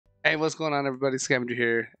Hey, what's going on, everybody? Scavenger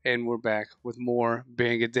here, and we're back with more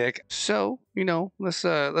being a dick. So, let's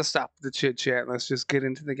stop the chit chat. Let's just get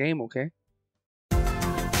into the game, okay?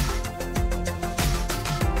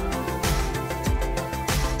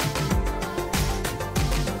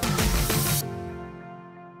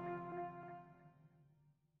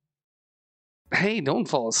 Hey, don't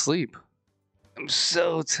fall asleep. I'm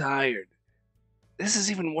so tired. This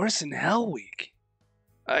is even worse than Hell Week.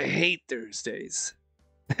 I hate Thursdays.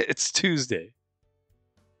 It's Tuesday.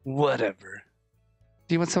 Whatever.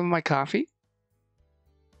 Do you want some of my coffee?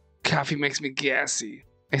 Coffee makes me gassy.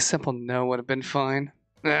 A simple no would have been fine.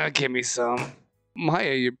 Give me some.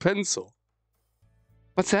 Maya, your pencil.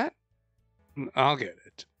 What's that? I'll get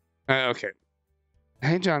it. Okay.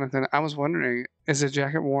 Hey, Jonathan, I was wondering, is the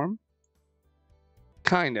jacket warm?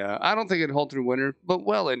 Kinda. I don't think it'd hold through winter, but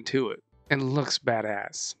well into it. And looks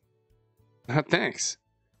badass. Thanks.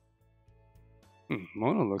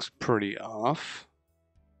 Mona looks pretty off.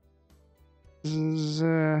 Does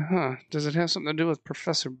it have something to do with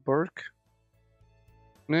Professor Burke?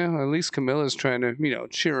 Yeah, at least Camilla's trying to,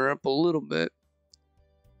 cheer her up a little bit.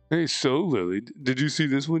 Hey, so, Lily, did you see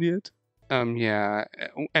this one yet? Yeah.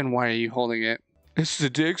 And why are you holding it? It's the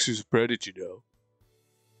dicks who spread it, you know.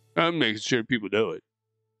 I'm making sure people know it.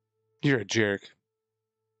 You're a jerk.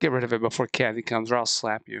 Get rid of it before Kathy comes or I'll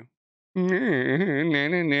slap you.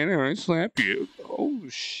 I slap you. Oh,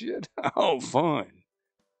 shit. Oh, fine.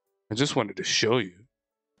 I just wanted to show you.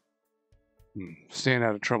 Staying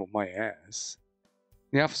out of trouble, my ass.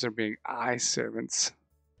 The officer being eye servants.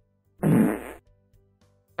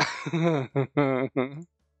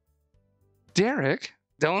 Derek,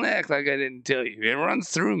 don't act like I didn't tell you. It runs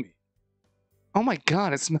through me. Oh my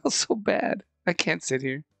god, it smells so bad. I can't sit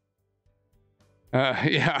here.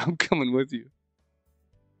 Yeah, I'm coming with you.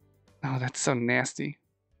 Oh, that's so nasty.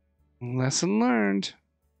 Lesson learned.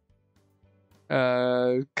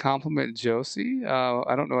 Compliment Josie.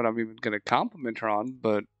 I don't know what I'm even gonna compliment her on,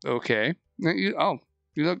 but okay. You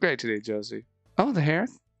look great today, Josie. Oh, the hair?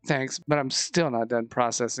 Thanks, but I'm still not done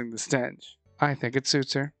processing the stench. I think it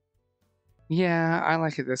suits her. Yeah, I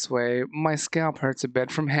like it this way. My scalp hurts a bit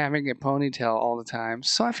from having a ponytail all the time,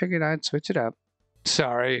 so I figured I'd switch it up.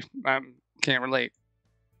 Sorry, I can't relate.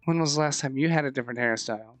 When was the last time you had a different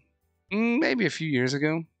hairstyle? Maybe a few years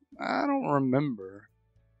ago. I don't remember.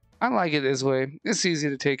 I like it this way. It's easy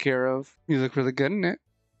to take care of. You look really good in it.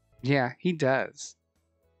 Yeah, he does.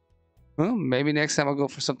 Well, maybe next time I'll go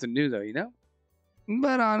for something new, though, you know?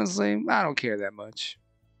 But honestly, I don't care that much.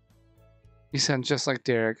 You sound just like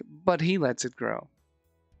Derek, but he lets it grow.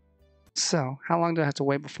 So, how long do I have to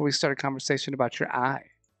wait before we start a conversation about your eye?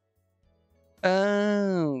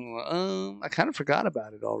 Oh, I kind of forgot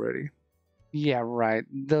about it already. Yeah, right.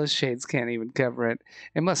 Those shades can't even cover it.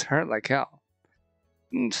 It must hurt like hell.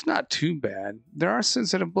 It's not too bad. There are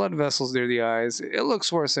sensitive blood vessels near the eyes. It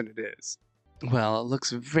looks worse than it is. Well, it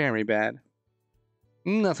looks very bad.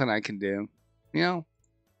 Nothing I can do.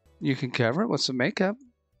 You can cover it with some makeup.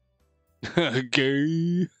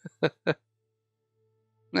 Gay.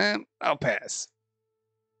 I'll pass.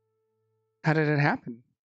 How did it happen?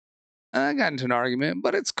 I got into an argument,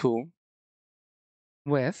 but it's cool.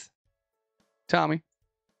 With? Tommy.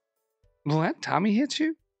 What? Tommy hit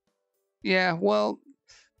you? Yeah, well,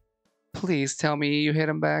 please tell me you hit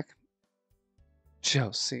him back.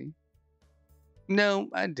 Josie. No,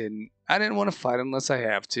 I didn't. I didn't want to fight unless I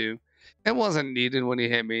have to. It wasn't needed when he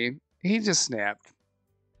hit me. He just snapped.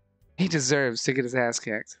 He deserves to get his ass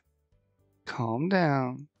kicked. Calm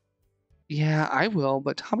down. Yeah, I will,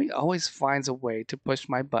 but Tommy always finds a way to push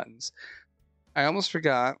my buttons. I almost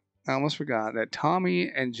forgot that Tommy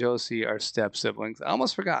and Josie are step siblings. I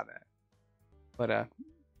almost forgot that. But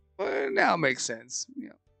now it makes sense.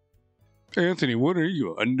 Anthony, what are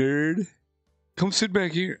you, a nerd? Come sit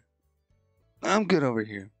back here. I'm good over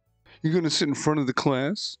here. You're gonna sit in front of the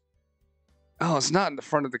class? Oh, it's not in the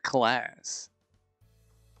front of the class.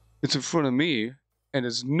 It's in front of me, and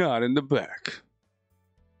it's not in the back.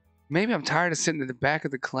 Maybe I'm tired of sitting in the back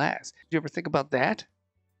of the class. Did you ever think about that?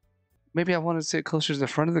 Maybe I want to sit closer to the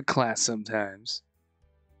front of the class sometimes.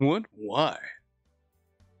 What? Why?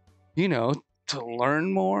 To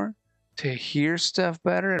learn more, to hear stuff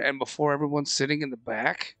better, and before everyone's sitting in the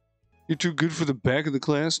back. You're too good for the back of the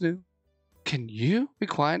class now? Can you be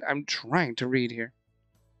quiet? I'm trying to read here.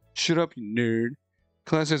 Shut up, you nerd.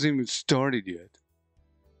 Class hasn't even started yet.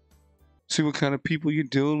 See what kind of people you're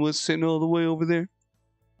dealing with sitting all the way over there?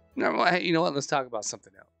 No, you know what? Let's talk about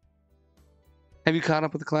something else. Have you caught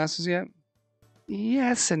up with the classes yet?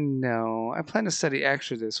 Yes and no. I plan to study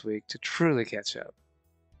extra this week to truly catch up.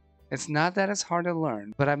 It's not that it's hard to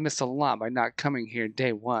learn, but I've missed a lot by not coming here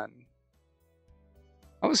day one.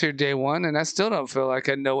 I was here day one, and I still don't feel like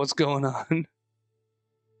I know what's going on.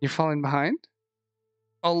 You're falling behind?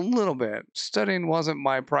 A little bit. Studying wasn't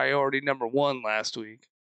my priority number one last week.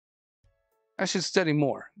 I should study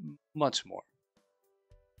more. Much more.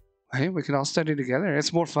 Hey, we can all study together.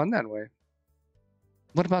 It's more fun that way.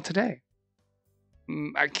 What about today?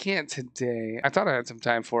 I can't today. I thought I had some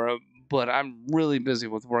time for it, but I'm really busy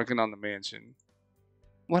with working on the mansion.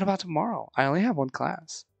 What about tomorrow? I only have one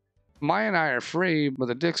class. Maya and I are free, but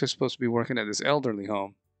the Dicks are supposed to be working at this elderly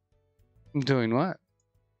home. Doing what?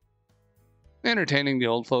 Entertaining the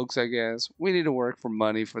old folks, I guess. We need to work for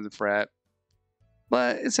money for the frat.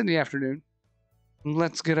 But it's in the afternoon.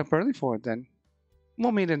 Let's get up early for it then.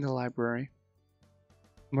 We'll meet in the library.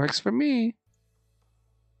 Works for me.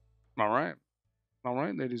 All right. All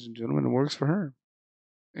right, ladies and gentlemen, it works for her.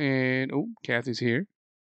 And, oh, Kathy's here.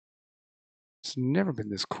 It's never been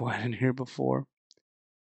this quiet in here before.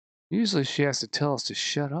 Usually she has to tell us to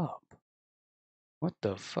shut up. What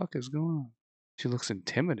the fuck is going on? She looks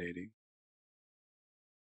intimidating.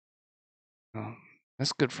 Oh,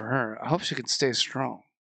 that's good for her. I hope she can stay strong.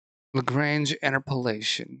 Lagrange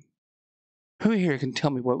interpolation. Who here can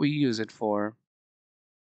tell me what we use it for?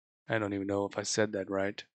 I don't even know if I said that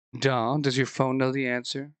right. Dawn, does your phone know the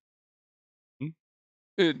answer?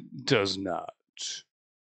 It does not.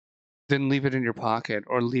 Then leave it in your pocket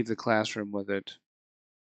or leave the classroom with it.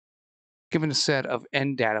 Given a set of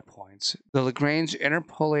n data points, the Lagrange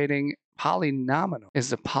interpolating polynomial is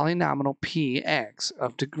the polynomial px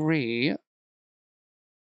of degree,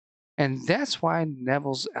 and that's why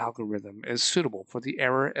Neville's algorithm is suitable for the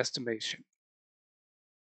error estimation.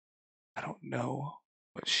 I don't know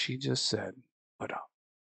what she just said, but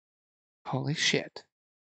holy shit.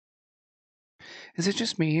 Is it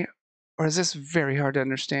just me, or is this very hard to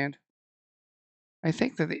understand? I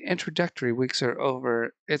think that the introductory weeks are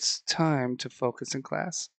over. It's time to focus in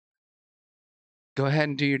class. Go ahead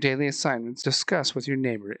and do your daily assignments. Discuss with your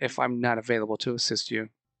neighbor if I'm not available to assist you.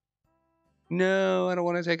 No, I don't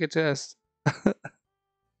want to take a test.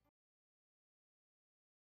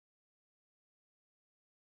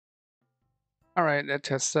 Alright, that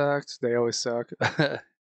test sucked. They always suck.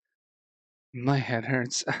 My head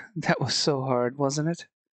hurts. That was so hard, wasn't it?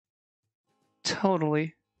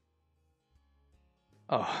 Totally.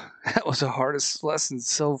 Oh, that was the hardest lesson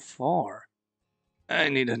so far. I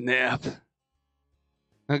need a nap.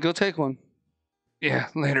 Go take one. Yeah,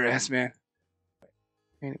 later, ass man.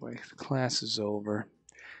 Anyway, class is over.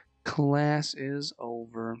 Class is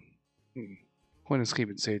over. Quinn is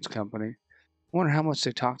keeping Sage company. I wonder how much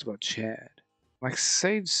they talked about Chad. Like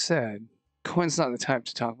Sage said, Quinn's not the type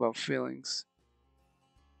to talk about feelings.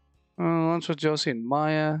 Lunch with Josie and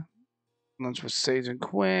Maya. Lunch with Sage and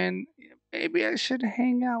Quinn. Maybe I should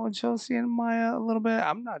hang out with Josie and Maya a little bit.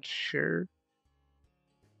 I'm not sure.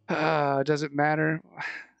 Does it matter?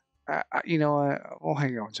 You know what? We'll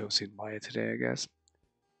hang out with Josie and Maya today, I guess.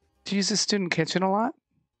 Do you use the student kitchen a lot?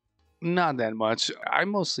 Not that much. I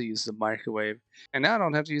mostly use the microwave. And now I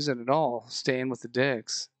don't have to use it at all, staying with the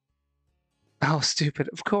Dicks. Oh, stupid.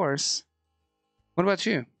 Of course. What about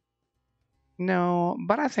you? No,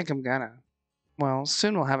 but I think I'm gonna. Well,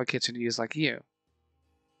 soon we'll have a kitchen to use like you.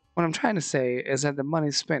 What I'm trying to say is that the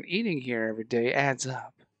money spent eating here every day adds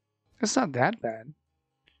up. It's not that bad.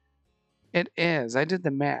 It is. I did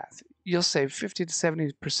the math. You'll save 50 to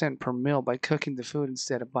 70% per meal by cooking the food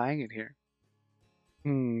instead of buying it here.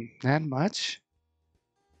 That much?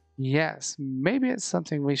 Yes, maybe it's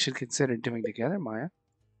something we should consider doing together, Maya.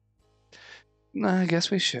 I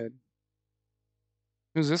guess we should.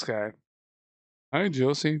 Who's this guy? Hi,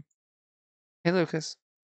 Josie. Hey, Lucas.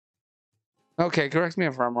 Okay, correct me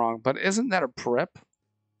if I'm wrong, but isn't that a prep?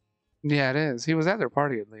 Yeah, it is. He was at their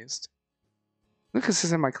party, at least. Lucas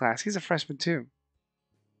is in my class. He's a freshman, too.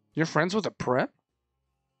 You're friends with a prep?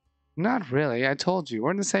 Not really. I told you.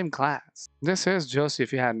 We're in the same class. This is Josie,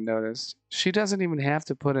 if you hadn't noticed. She doesn't even have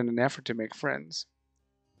to put in an effort to make friends.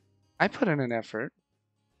 I put in an effort.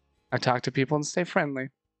 I talk to people and stay friendly.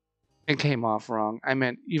 It came off wrong. I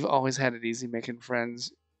meant you've always had it easy making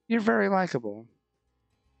friends. You're very likable.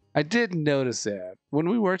 I did notice that. When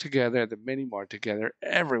we worked together at the mini mart together,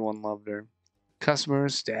 everyone loved her.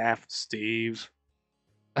 Customers, staff, Steve.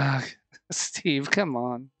 Ugh, Steve, come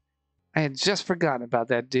on. I had just forgotten about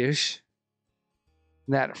that douche.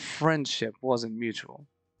 That friendship wasn't mutual.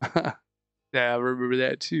 Yeah, I remember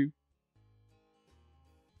that too.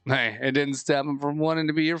 Hey, it didn't stop him from wanting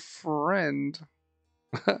to be your friend.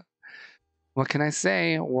 What can I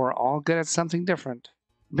say? We're all good at something different.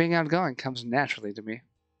 Being outgoing comes naturally to me.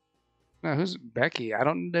 Now, who's Becky? I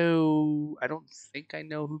don't know. I don't think I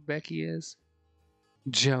know who Becky is.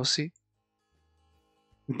 Josie.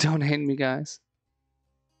 Don't hate me, guys.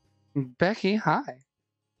 Becky, hi.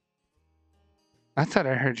 I thought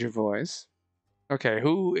I heard your voice. Okay,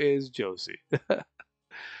 who is Josie?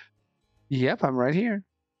 Yep, I'm right here.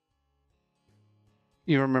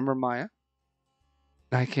 You remember Maya?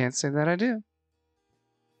 I can't say that I do.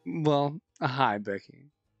 Well, hi,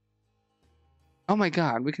 Becky. Oh my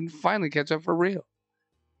God, we can finally catch up for real.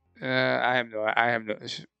 I have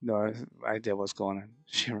no idea what's going on.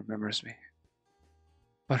 She remembers me,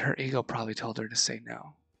 but her ego probably told her to say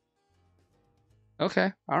no.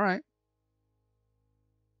 Okay, all right.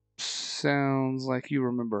 Sounds like you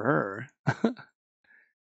remember her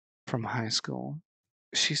from high school.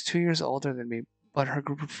 She's 2 years older than me, but her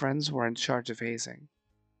group of friends were in charge of hazing.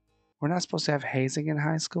 We're not supposed to have hazing in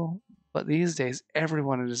high school, but these days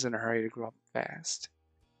everyone is in a hurry to grow up fast.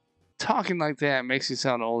 Talking like that makes you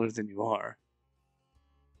sound older than you are.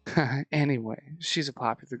 Anyway, she's a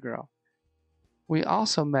popular girl. We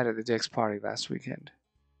also met at the DIK's party last weekend.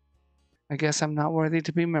 I guess I'm not worthy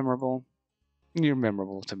to be memorable. You're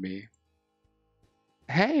memorable to me.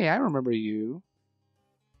 Hey, I remember you.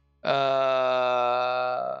 Should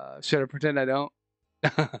I pretend I don't?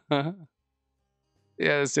 Yeah,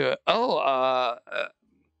 let's do it. Oh,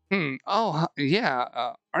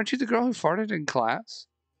 yeah. Aren't you the girl who farted in class?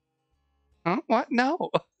 Huh? What? No.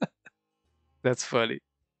 That's funny.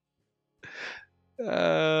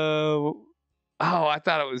 Oh, I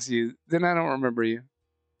thought it was you. Then I don't remember you.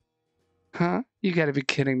 Huh? You gotta be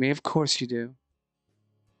kidding me. Of course you do.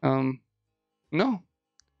 No.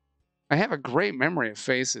 I have a great memory of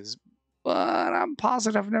faces, but I'm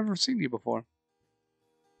positive I've never seen you before.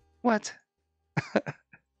 What?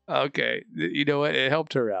 Okay. You know what? It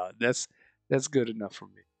helped her out. That's good enough for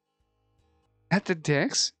me. At the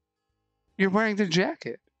DIK's? You're wearing the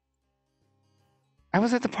jacket. I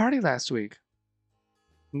was at the party last week.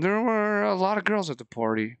 There were a lot of girls at the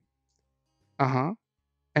party. Uh-huh.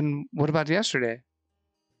 And what about yesterday?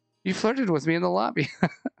 You flirted with me in the lobby.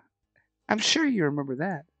 I'm sure you remember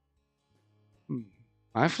that.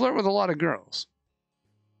 I flirt with a lot of girls.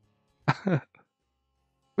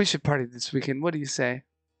 We should party this weekend. What do you say?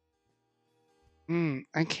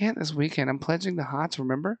 I can't this weekend. I'm pledging the hots,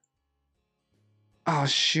 remember? Oh,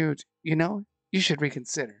 shoot. You should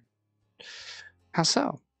reconsider. How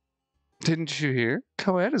so? Didn't you hear?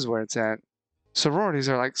 Co-ed is where it's at. Sororities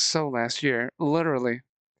are like so last year. Literally.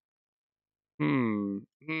 Do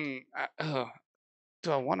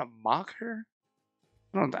I want to mock her?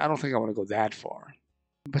 I don't think I want to go that far.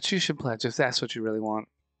 But you should pledge if that's what you really want.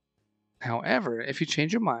 However, if you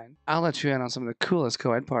change your mind, I'll let you in on some of the coolest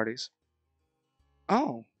co-ed parties.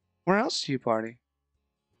 Oh, where else do you party?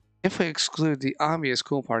 If we exclude the obvious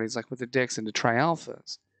cool parties like with the DIKs and the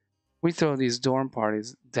Tri-Alphas, we throw these dorm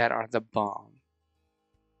parties that are the bomb.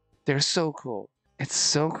 They're so cool. It's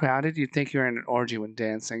so crowded you'd think you're in an orgy when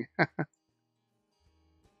dancing.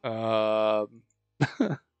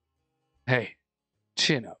 Hey,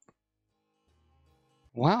 chin up.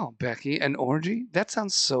 Wow, Becky, an orgy? That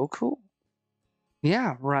sounds so cool.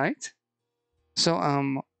 Yeah, right? So,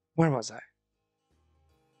 where was I?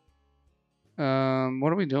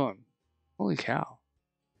 What are we doing? Holy cow.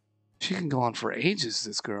 She can go on for ages,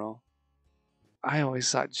 this girl. I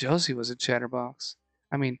always thought Josie was a chatterbox.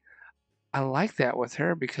 I mean, I like that with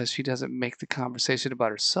her because she doesn't make the conversation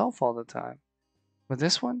about herself all the time. But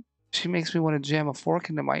this one, she makes me want to jam a fork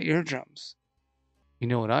into my eardrums. You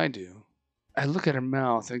know what I do? I look at her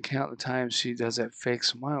mouth and count the times she does that fake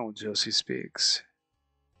smile when Josie speaks.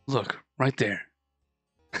 Look, right there.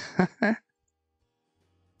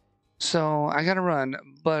 So, I gotta run,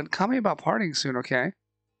 but call me about partying soon, okay?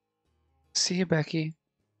 See you, Becky.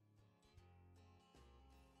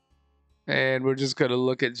 And we're just gonna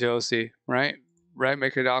look at Josie, right? Right?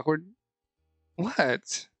 Make it awkward?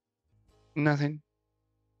 What? Nothing.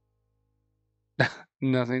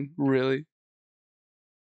 Nothing, really.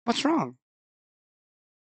 What's wrong?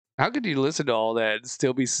 How could you listen to all that and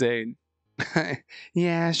still be sane?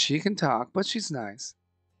 Yeah, she can talk, but she's nice.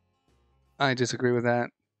 I disagree with that.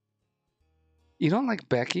 You don't like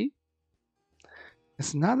Becky?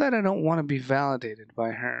 It's not that I don't want to be validated by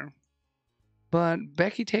her, but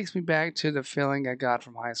Becky takes me back to the feeling I got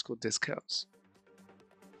from high school discos.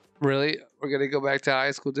 Really? We're gonna go back to high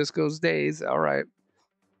school discos days? Alright.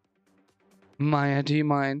 Maya, do you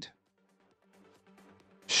mind?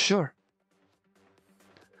 Sure.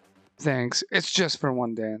 Thanks. It's just for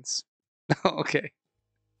one dance. Okay.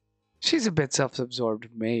 She's a bit self-absorbed,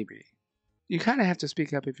 maybe. You kind of have to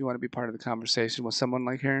speak up if you want to be part of the conversation with someone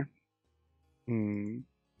like her.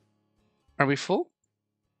 Are we full?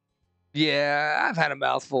 Yeah, I've had a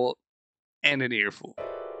mouthful and an earful.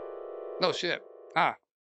 Oh shit. Ah,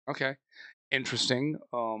 okay. Interesting.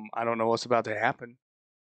 I don't know what's about to happen,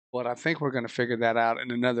 but I think we're gonna figure that out in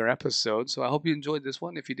another episode. So I hope you enjoyed this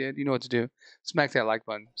one. If you did, you know what to do. Smack that like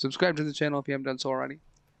button. Subscribe to the channel if you haven't done so already. And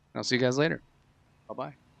I'll see you guys later. Bye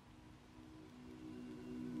bye.